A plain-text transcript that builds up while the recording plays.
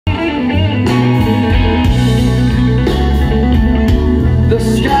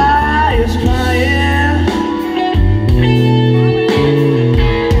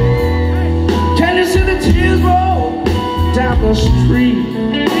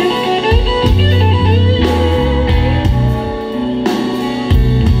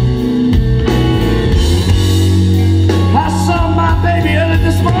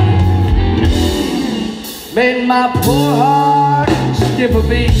my poor heart skip a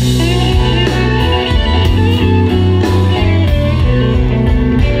beat.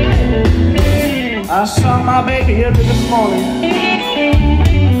 I saw my baby early this morning.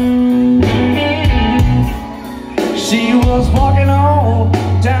 She was walking on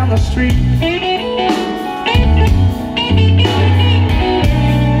down the street.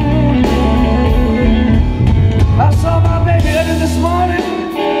 I saw my baby early this morning.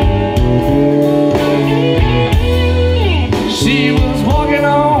 She was walking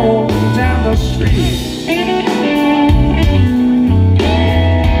on down the street.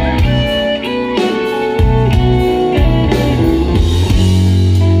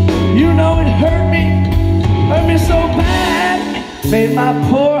 You know it hurt me so bad, made my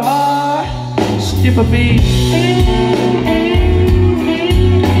poor heart skip a beat.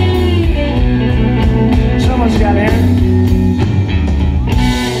 Someone's got Aaron.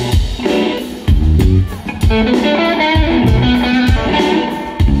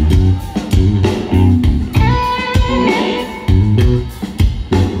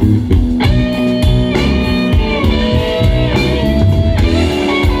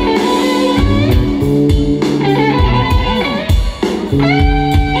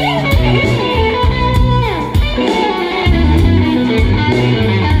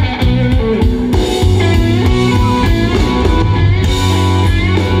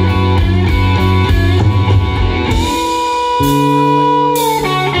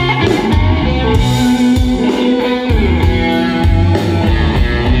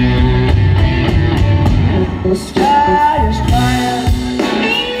 The sky is crying.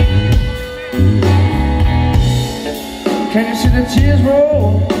 Can you see the tears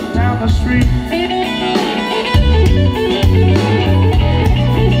roll down the street?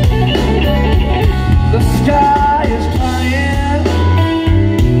 The sky is crying.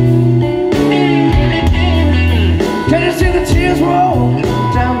 Can you see the tears roll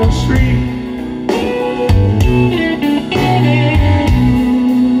down the street?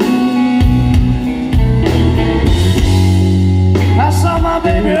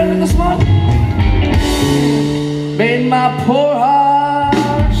 Baby early this morning, made my poor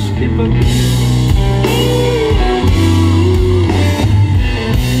heart skip a beat.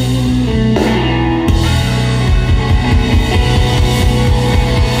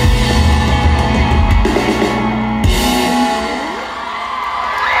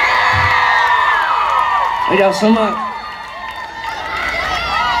 Hey y'all, so much.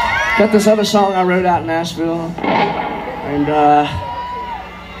 Got this other song I wrote out in Nashville, and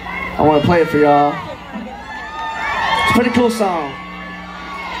I want to play it for y'all. It's a pretty cool song.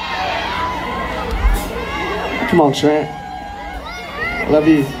 Come on, Trent. Love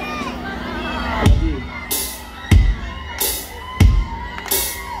you. Love you.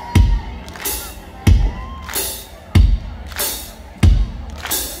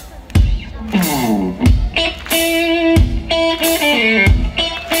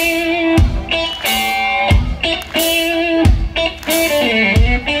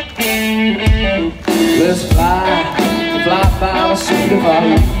 Let's fly by the seat of our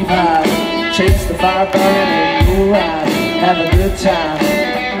Levi's, chase the fire burning and go ride, have a good time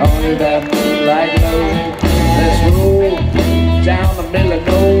under that moonlight glow. Let's roll down the middle of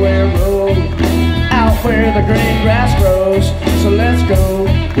nowhere road, out where the green grass grows. So let's go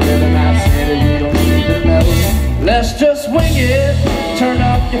where the night city we don't need to know. Let's just wing it, turn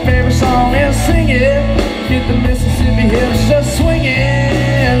up your favorite song and sing it. Hit the Mississippi hips, just swing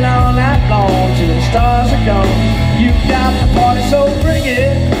it all night long till the stars are gone. You got the party, so bring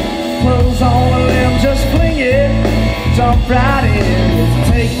it. Clothes on a limb, just fling it. Jump right in,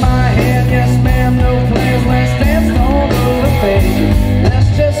 take my hand, yes ma'am, no plans. Let's dance, don't go to fade. Let's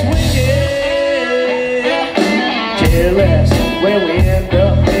just wing it. Careless, where we end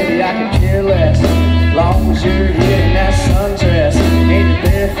up, baby, I can care less. Long as you're here in that sundress, ain't it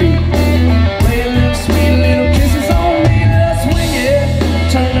bare feet. Play a little sweet little kisses on me, let's swing it.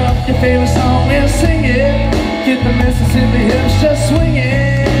 Turn up your favorite song and sing it. Get the Mississippi hips, just swing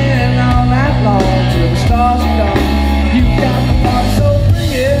it all night long till the stars are gone. You got the party, so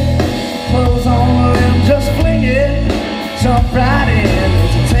bring it. Clothes on the limb, just fling it. Jump right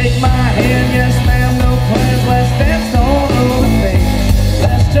in, take my hand, yes ma'am, no plans. Let's dance, don't know the thing.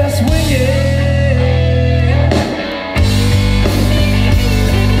 Let's just swing it.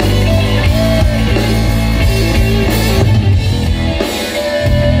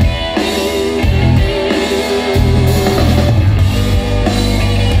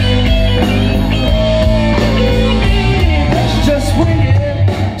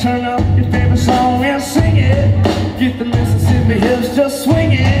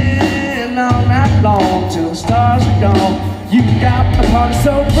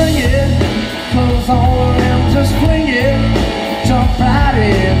 So bring it, clothes on and just fling it. Jump right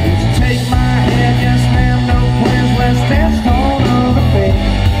in, take my hand, yes ma'am, no plans. Let's dance on over faith.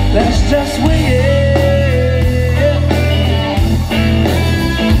 Let's just swing it.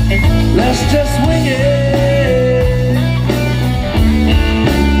 Let's just swing it.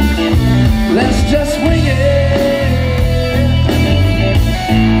 Let's just swing it.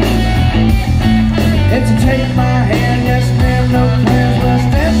 And to take my hand, yes ma'am, no plans. Let's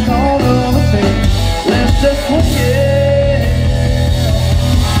dance on over faith. Let's just swing it.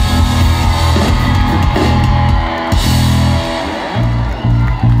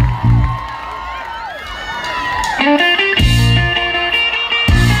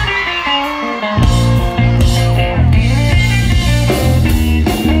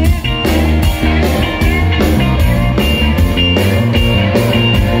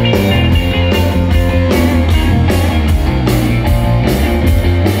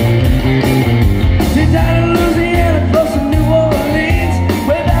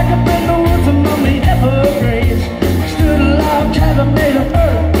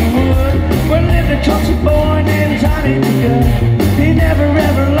 He never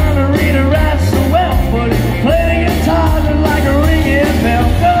ever learned to read or write so well, but he could play the guitar just like a ringing bell.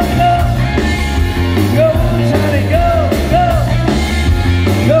 Go, go, go, Johnny, go, go,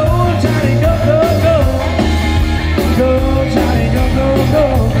 go, Johnny, go, go, go, go, Johnny, go, go, go,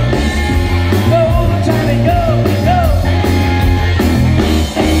 go, Johnny, go, go,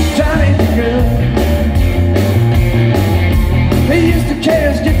 Johnny, go. He used to carry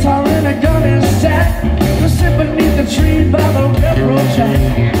his guitar and a gun in his sack. Sit beneath the tree by the railroad track.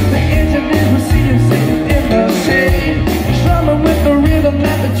 The engineers would see him sitting in the shade, strumming with the rhythm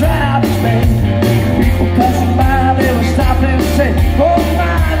that the drivers made. People passing by, they would stop and say, oh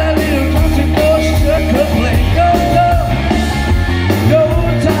my, that little country boy sure could play. Go, go, go,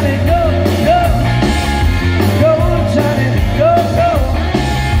 Johnny, go, go, go, Johnny, go, go,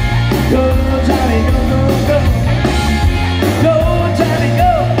 go, Johnny, go, go, go, go, Johnny,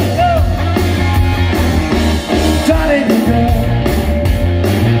 go, go, Johnny, go.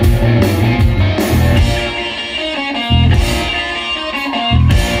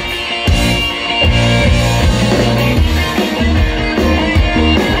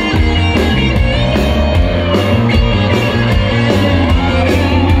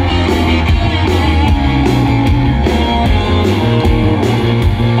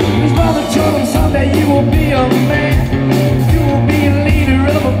 His father told him someday you will be a man. You will be a leader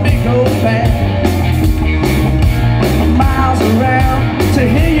of a big old band. Miles around to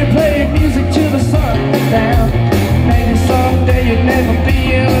hear you play music till the sun goes down. Maybe someday you'll never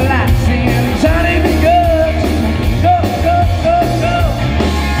be alive singing Johnny be good. Go, go, go, go,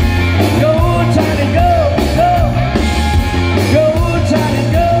 go, Johnny, go, go, go, Johnny,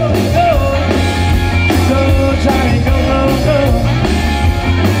 go, go, go, Johnny, go, go, go,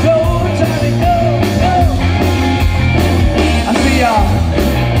 go, Johnny, go, go. I see y'all.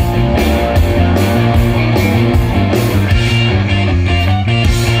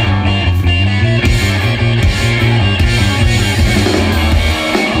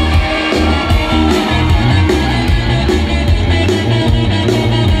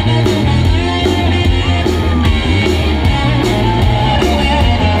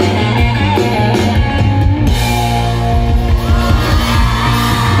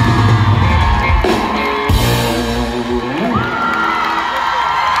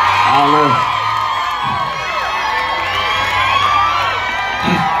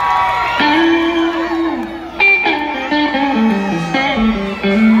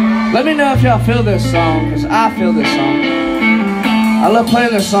 Let me know if y'all feel this song, because I feel this song. I love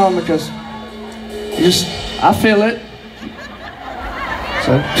playing this song because I feel it.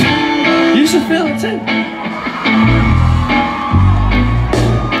 So you should feel it too.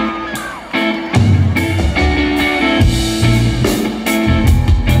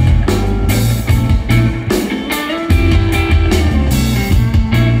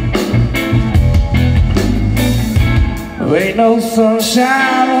 There ain't no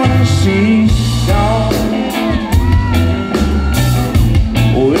sunshine when she's gone.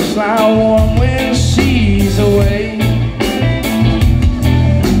 Oh, it's not warm when she's away.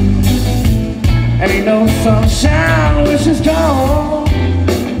 Ain't no sunshine when she's gone.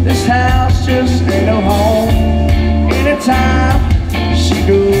 This house just ain't no home. Anytime she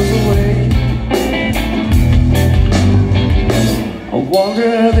goes away, I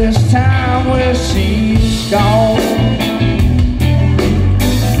wonder this time where she's gone.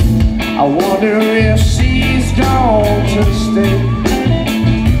 I wonder if she's gone to stay.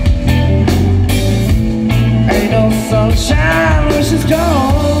 Ain't no sunshine when she's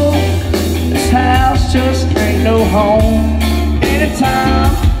gone, this house just ain't no home.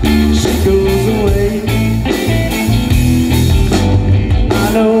 Anytime she goes away,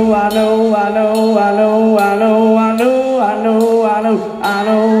 I know, I know, I know, I know, I know, I know, I know, I know, I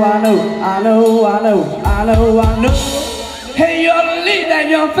know, I know, I know, I know, I know, I know. Hey, you ought to leave that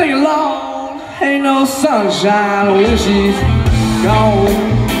young thing alone. Ain't no sunshine when she's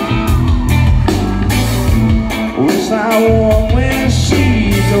gone. Wish I warm when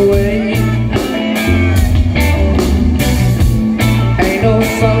she's away. Ain't no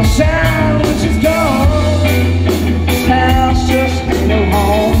sunshine when she's gone. This house just ain't no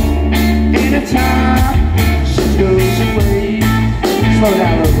home. Anytime she goes away. Slow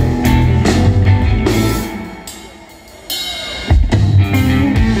down a little bit.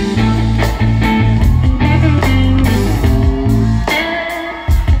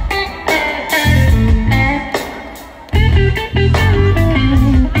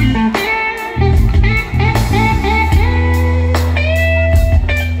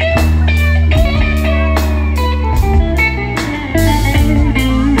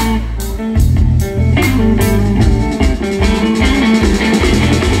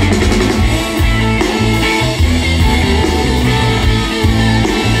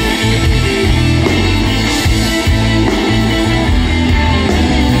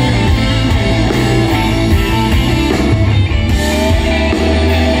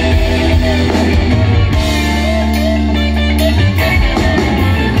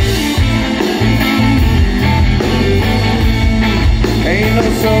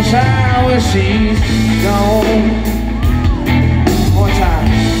 Sunshine when she's gone. One time.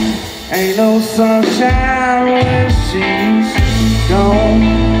 Ain't no sunshine when she's gone.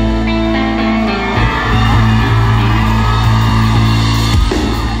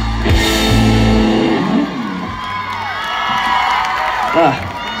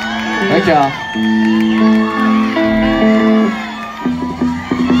 Thank y'all.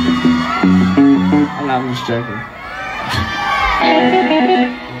 I'm just joking.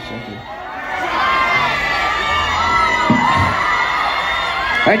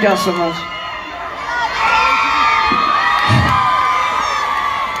 Thank y'all so much.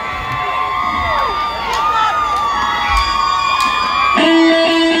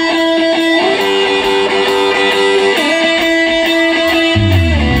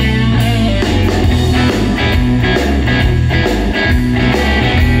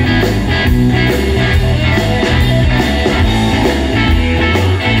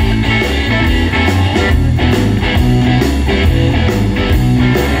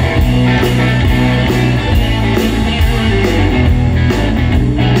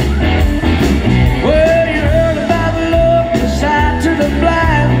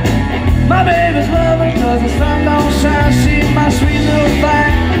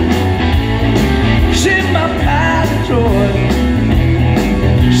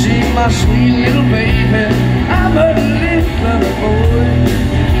 My sweet little baby, I'm a little boy.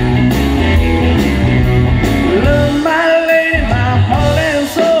 Love my lady, my heart and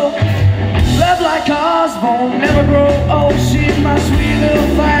soul. Love like Osborne, never grow old. She's my sweet little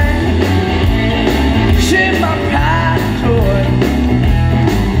thing. She's my pride and joy.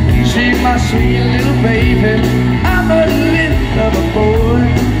 She's my sweet little baby, I'm a little boy.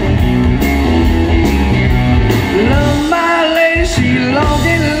 Love my lady, she long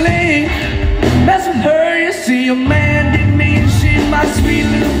and lean. Mess with her, you see, a man didn't mean. She's my sweet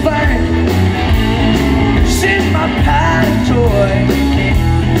little thing. She's my pride and joy.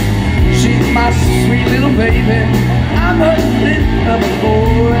 She's my sweet little baby, I'm a little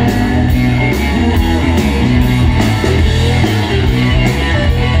boy.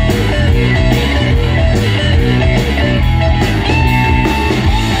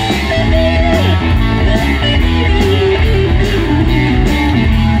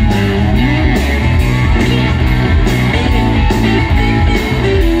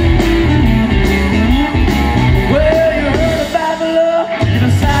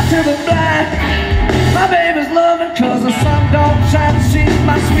 My baby's loving 'cause the sun don't shine. She's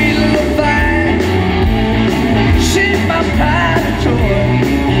my sweet little thing. She's my pride and joy.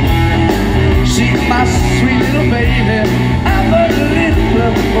 She's my sweet little baby, I'm a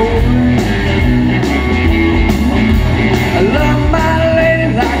little boy. I love my lady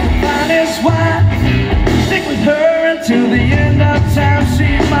like the finest wine. Stick with her until the end of time.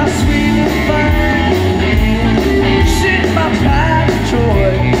 She's my sweet little thing. She's my pride and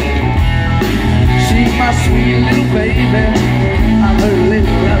joy. She's my sweet little baby, I'm her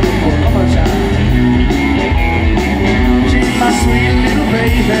little lover boy. One more time. She's my sweet little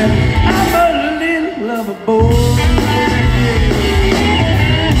baby, I'm her little lover boy.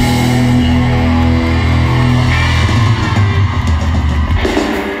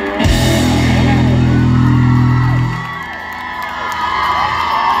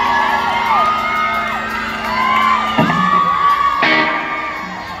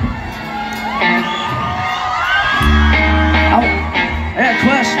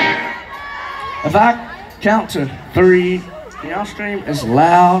 If I count to 3, y'all scream as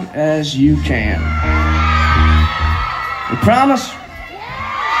loud as you can. We promise?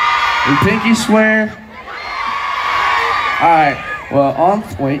 We pinky swear? Alright, well,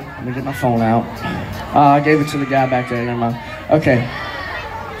 wait, let me get my phone out. I gave it to the guy back there, never mind. Okay,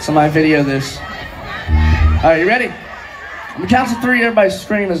 somebody video this. Alright, you ready? I'm gonna count to 3, everybody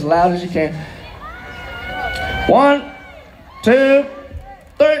scream as loud as you can. 1, 2,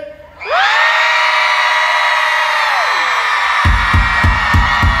 3.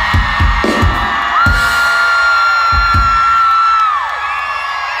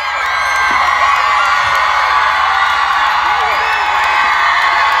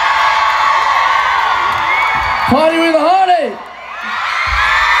 Party with a heartache!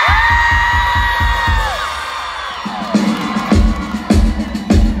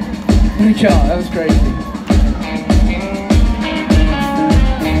 Thank y'all, that was crazy.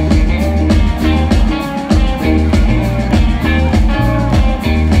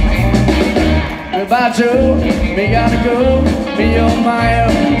 Goodbye Joe, me gotta go, me oh my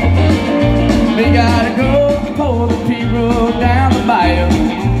oh. Me gotta go, pull the people down the bayou.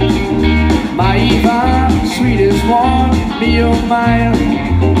 My Yvonne, sweetest one, me oh my oh.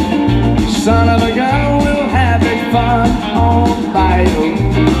 Son of a gun, we'll have big fun on the bayou.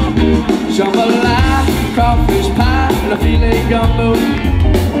 Jambalaya, crawfish pie, and a filet gumbo.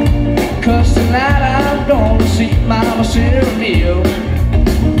 'Cause tonight I'm gonna see Mama Sarah meal.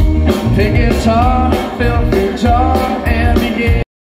 Pick guitar,